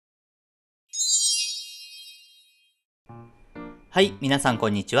はい、皆さんこ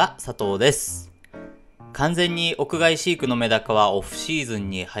んにちは、佐藤です。完全に屋外飼育のメダカはオフシーズン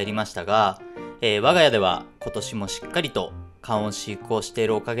に入りましたが、我が家では今年もしっかりと加温飼育をしてい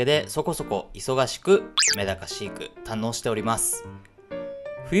るおかげでそこそこ忙しくメダカ飼育堪能しております。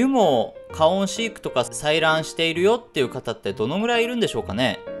冬も加温飼育とか採卵しているよっていう方ってどのぐらいいるんでしょうか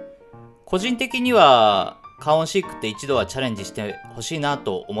ね。個人的には加温飼育って一度はチャレンジしてほしいな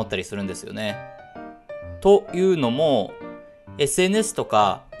と思ったりするんですよね。というのもSNS と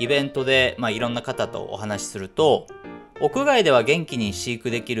かイベントで、いろんな方とお話しすると、屋外では元気に飼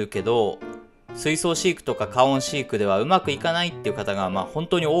育できるけど水槽飼育とか加温飼育ではうまくいかないっていう方が本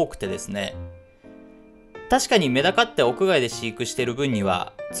当に多くてですね、確かにメダカって屋外で飼育している分に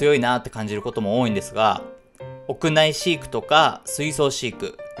は強いなって感じることも多いんですが、屋内飼育とか水槽飼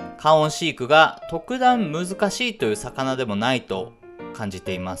育、加温飼育が特段難しいという魚でもないと感じ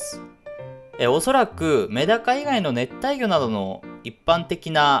ています。おそらくメダカ以外の熱帯魚などの一般的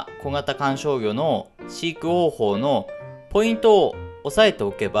な小型観賞魚の飼育方法のポイントを押さえて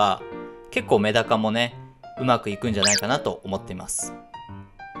おけば結構メダカもね、うまくいくんじゃないかなと思っています。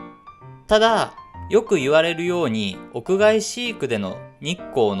ただよく言われるように屋外飼育での日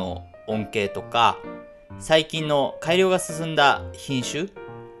光の恩恵とか最近の改良が進んだ品種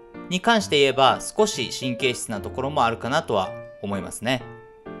に関して言えば少し神経質なところもあるかなとは思いますね。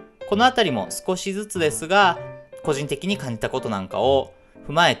このあたりも少しずつですが個人的に感じたことなんかを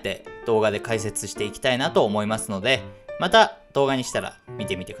踏まえて動画で解説していきたいなと思いますので、また動画にしたら見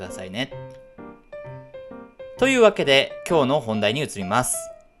てみてくださいね。というわけで今日の本題に移ります。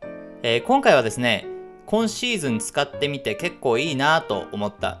今回はですね、今シーズン使ってみて結構いいなと思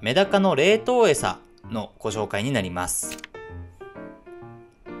ったメダカの冷凍餌のご紹介になります。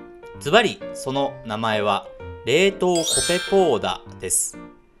ズバリその名前は冷凍コペポーダです。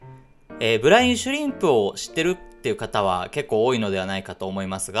ブラインシュリンプを知ってるっていう方は結構多いのではないかと思い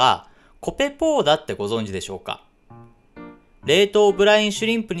ますが、コペポーダってご存知でしょうか。冷凍ブラインシュ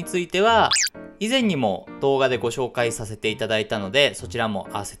リンプについては以前にも動画でご紹介させていただいたので、そちらも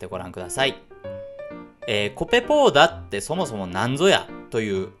合わせてご覧ください。コペポーダってそもそも何ぞやと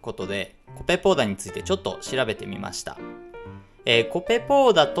いうことで、コペポーダについてちょっと調べてみました。コペポ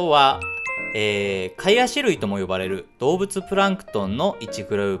ーダとは貝足類とも呼ばれる動物プランクトンの一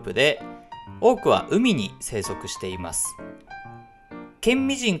グループで、多くは海に生息しています。ケン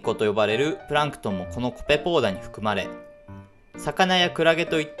ミジンコと呼ばれるプランクトンもこのコペポーダに含まれ、魚やクラゲ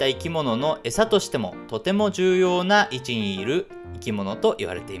といった生き物の餌としてもとても重要な位置にいる生き物と言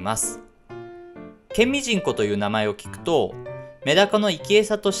われています。ケンミジンコという名前を聞くと、メダカの生き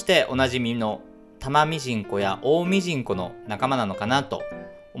餌としておなじみのタマミジンコやオオミジンコの仲間なのかなと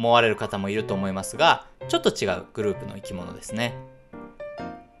思われる方もいると思いますが、ちょっと違うグループの生き物ですね。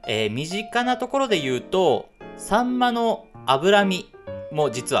身近なところで言うと、サンマの脂身も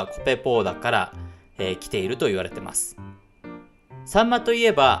実はコペポーダから、来ていると言われています。サンマとい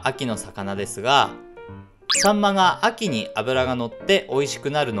えば秋の魚ですが、サンマが秋に脂が乗って美味し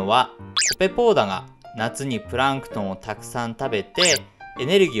くなるのは、コペポーダが夏にプランクトンをたくさん食べてエ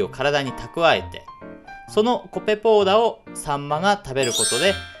ネルギーを体に蓄えて、そのコペポーダをサンマが食べること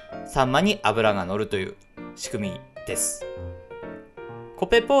でサンマに脂が乗るという仕組みです。コ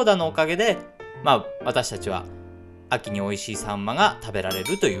ペポーダのおかげで、私たちは秋に美味しいサンマが食べられ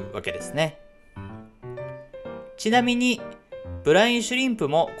るというわけですね。ちなみにブラインシュリンプ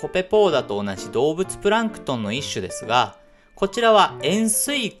もコペポーダと同じ動物プランクトンの一種ですが、こちらは塩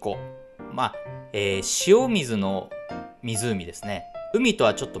水湖、塩水の湖ですね。海と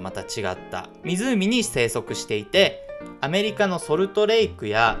はちょっとまた違った湖に生息していて、アメリカのソルトレイク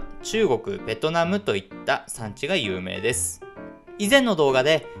や中国、ベトナムといった産地が有名です。以前の動画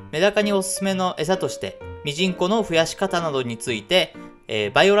でメダカにおすすめの餌としてミジンコの増やし方などについて、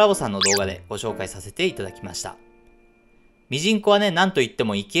バイオラボさんの動画でご紹介させていただきました。ミジンコはね、なんといって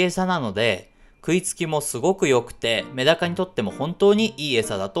も生き餌なので食いつきもすごく良くて、メダカにとっても本当にいい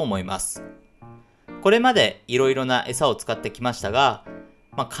餌だと思います。これまでいろいろな餌を使ってきましたが、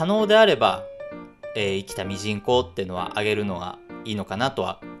可能であれば、生きたミジンコっていうのはあげるのがいいのかなと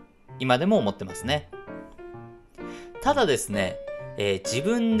は今でも思ってますね。ただですね、自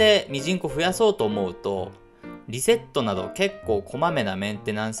分でミジンコ増やそうと思うとリセットなど結構こまめなメン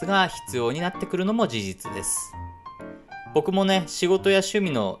テナンスが必要になってくるのも事実です。僕もね、仕事や趣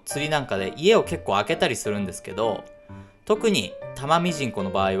味の釣りなんかで家を結構開けたりするんですけど、特にタマミジンコの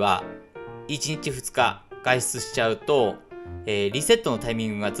場合は1日2日外出しちゃうと、リセットのタイミ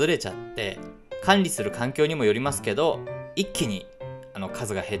ングがずれちゃって、管理する環境にもよりますけど一気に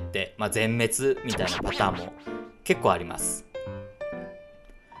数が減って、全滅みたいなパターンも結構あります。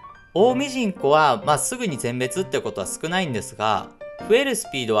オオミジンコは、すぐに全滅ってことは少ないんですが、増えるス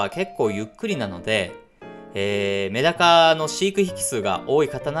ピードは結構ゆっくりなので、メダカの飼育匹数が多い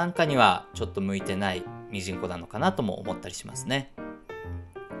方なんかにはちょっと向いてないミジンコなのかなとも思ったりしますね。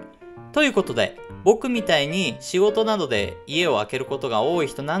ということで、僕みたいに仕事などで家を空けることが多い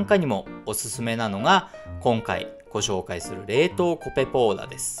人なんかにもおすすめなのが、今回ご紹介する冷凍コペポーダ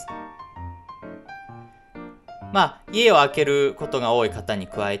です。家を空けることが多い方に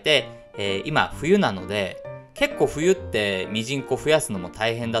加えて、今冬なので、結構冬ってミジンコ増やすのも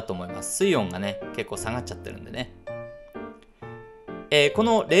大変だと思います。水温がね、結構下がっちゃってるんでね。こ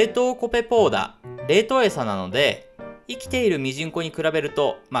の冷凍コペポーダ、冷凍餌なので、生きているミジンコに比べる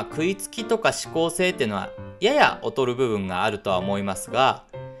と、食いつきとか指向性っていうのはやや劣る部分があるとは思いますが、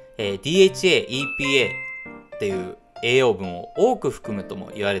DHA、EPA っていう栄養分を多く含むと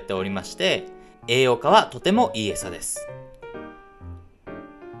も言われておりまして、栄養価はとてもいい餌です。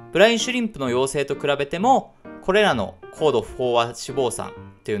ブラインシュリンプの幼生と比べても、これらの高度飽和脂肪酸っ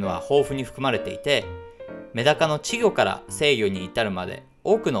ていうのは豊富に含まれていて、メダカの稚魚から成魚に至るまで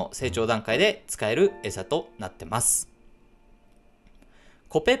多くの成長段階で使える餌となってます。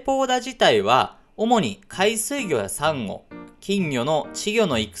コペポーダ自体は主に海水魚やサンゴ、金魚の稚魚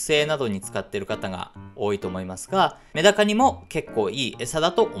の育成などに使っている方が多いと思いますが、メダカにも結構いい餌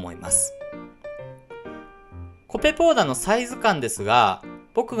だと思います。コペポーダのサイズ感ですが、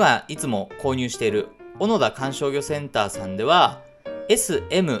僕がいつも購入している小野田観賞魚センターさんでは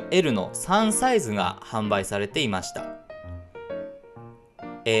S、M、L の3サイズが販売されていました。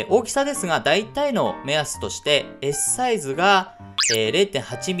大きさですが大体の目安として S サイズが、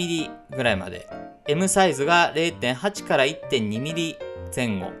0.8 ミリぐらいまで、M サイズが 0.8 から 1.2 ミリ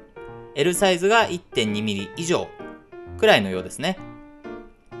前後、L サイズが 1.2 ミリ以上くらいのようですね。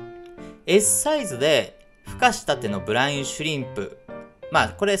S サイズで孵化したてのブラインシュリンプ、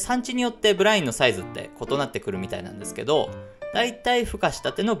これ産地によってブラインのサイズって異なってくるみたいなんですけど、だいたい孵化し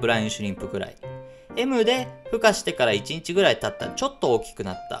たてのブラインシュリンプぐらい、M で孵化してから1日ぐらい経ったちょっと大きく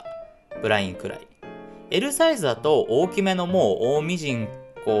なったブラインくらい、L サイズだと大きめのもう大ミジン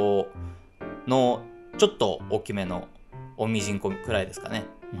コのちょっと大きめの大ミジンコくらいですかね。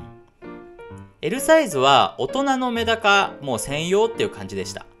L サイズは大人のメダカもう専用っていう感じで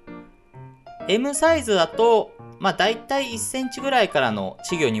した。M サイズだとだいたい1センチぐらいからの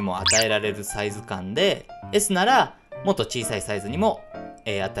稚魚にも与えられるサイズ感で、 S ならもっと小さいサイズにも、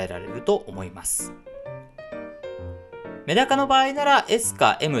与えられると思います。メダカの場合なら S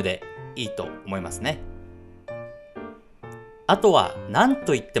か M でいいと思いますね。あとは何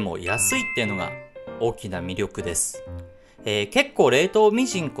といっても安いっていうのが大きな魅力です。結構冷凍ミ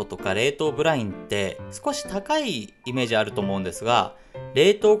ジンコとか冷凍ブラインって少し高いイメージあると思うんですが、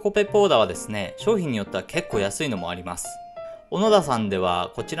冷凍コペポーダはですね、商品によっては結構安いのもあります。小野田さんで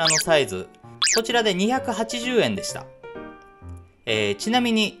はこちらのサイズ、こちらで280円でした。ちな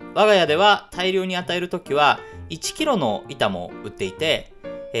みに我が家では大量に与えるときは1キロの板も売っていて、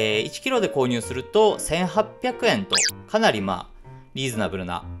1キロで購入すると1800円とかなりリーズナブル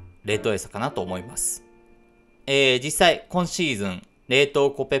な冷凍餌かなと思います。実際今シーズン冷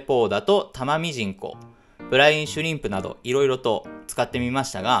凍コペポーダとタマミジンコ、ブラインシュリンプなどいろいろと使ってみま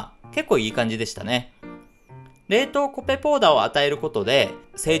したが、結構いい感じでしたね。冷凍コペポーダを与えることで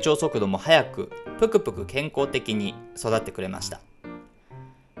成長速度も速く、ぷくぷく健康的に育ってくれました。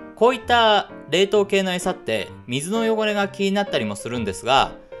こういった冷凍系の餌って水の汚れが気になったりもするんです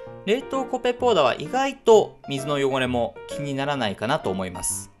が、冷凍コペポーダは意外と水の汚れも気にならないかなと思いま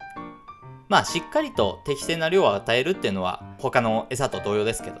す。しっかりと適正な量を与えるっていうのは他の餌と同様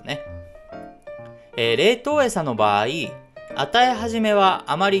ですけどね。冷凍餌の場合、与え始めは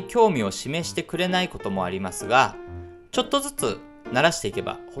あまり興味を示してくれないこともありますが、ちょっとずつ慣らしていけ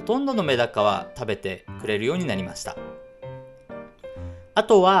ばほとんどのメダカは食べてくれるようになりました。あ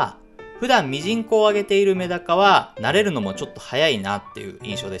とは普段ミジンコをあげているメダカは慣れるのもちょっと早いなっていう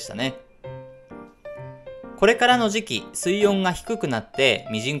印象でしたね。これからの時期、水温が低くなって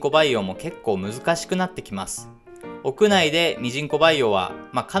ミジンコ培養も結構難しくなってきます。屋内でミジンコ培養は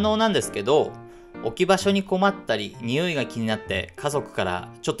可能なんですけど、置き場所に困ったり匂いが気になって家族から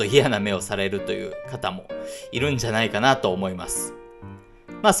ちょっと嫌な目をされるという方もいるんじゃないかなと思います。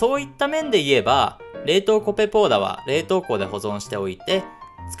そういった面で言えば、冷凍コペポーダは冷凍庫で保存しておいて、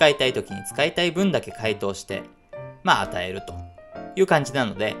使いたい時に使いたい分だけ解凍して与えるという感じな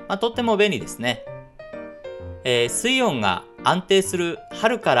ので、とっても便利ですね。水温が安定する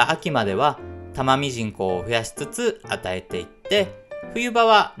春から秋まではタマミジンコを増やしつつ与えていって、冬場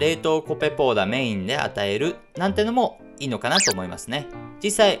は冷凍コペポーダメインで与えるなんてのもいいのかなと思いますね。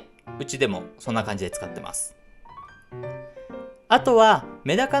実際うちでもそんな感じで使ってます。あとは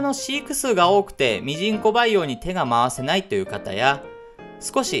メダカの飼育数が多くてミジンコ培養に手が回せないという方や、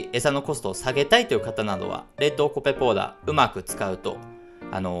少し餌のコストを下げたいという方などは冷凍コペポーダうまく使うと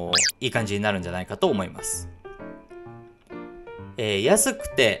いい感じになるんじゃないかと思います。安く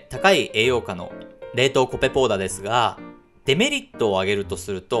て高い栄養価の冷凍コペポーダですが、デメリットを挙げると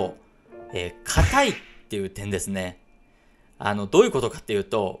すると、硬いっていう点ですね。どういうことかっていう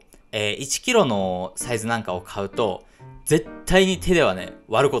と、1キロのサイズなんかを買うと絶対に手ではね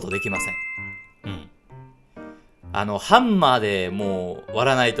割ることできません。ハンマーでもう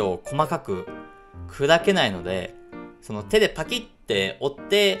割らないと細かく砕けないので、その手でパキッて折っ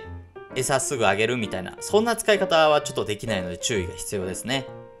て餌すぐあげるみたいな、そんな使い方はちょっとできないので注意が必要ですね。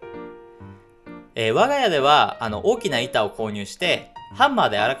我が家では大きな板を購入してハンマー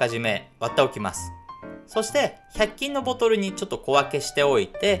であらかじめ割っておきます。そして100均のボトルにちょっと小分けしておい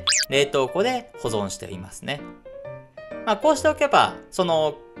て冷凍庫で保存していますね。こうしておけばそ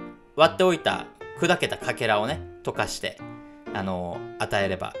の割っておいた砕けたかけらをね溶かして与え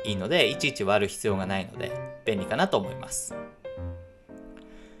ればいいので、いちいち割る必要がないので便利かなと思います。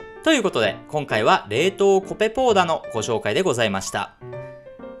ということで今回は冷凍コペポーダのご紹介でございました。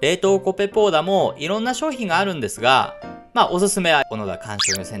冷凍コペポーダもいろんな商品があるんですが、おすすめは小野田観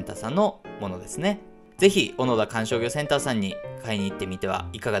賞魚センターさんのものですね。ぜひ小野田観賞魚センターさんに買いに行ってみては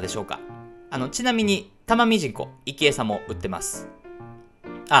いかがでしょうか。ちなみに玉ミジンコ生き餌も売ってます。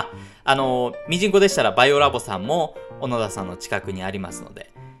ミジンコでしたらバイオラボさんも小野田さんの近くにありますの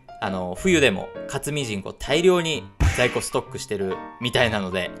で、冬でもカツミジンコ大量に在庫ストックしてるみたいな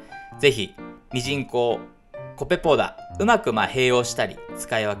ので、ぜひミジンココペポーダうまく併用したり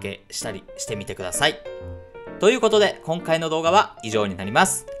使い分けしたりしてみてください。ということで今回の動画は以上になりま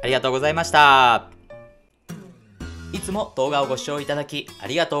す。ありがとうございました。いつも動画をご視聴いただきあ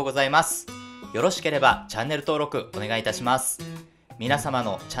りがとうございます。よろしければチャンネル登録お願いいたします。皆様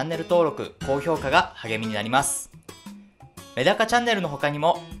のチャンネル登録、高評価が励みになります。メダカチャンネルの他に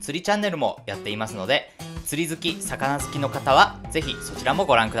も釣りチャンネルもやっていますので、釣り好き、魚好きの方はぜひそちらも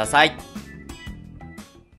ご覧ください。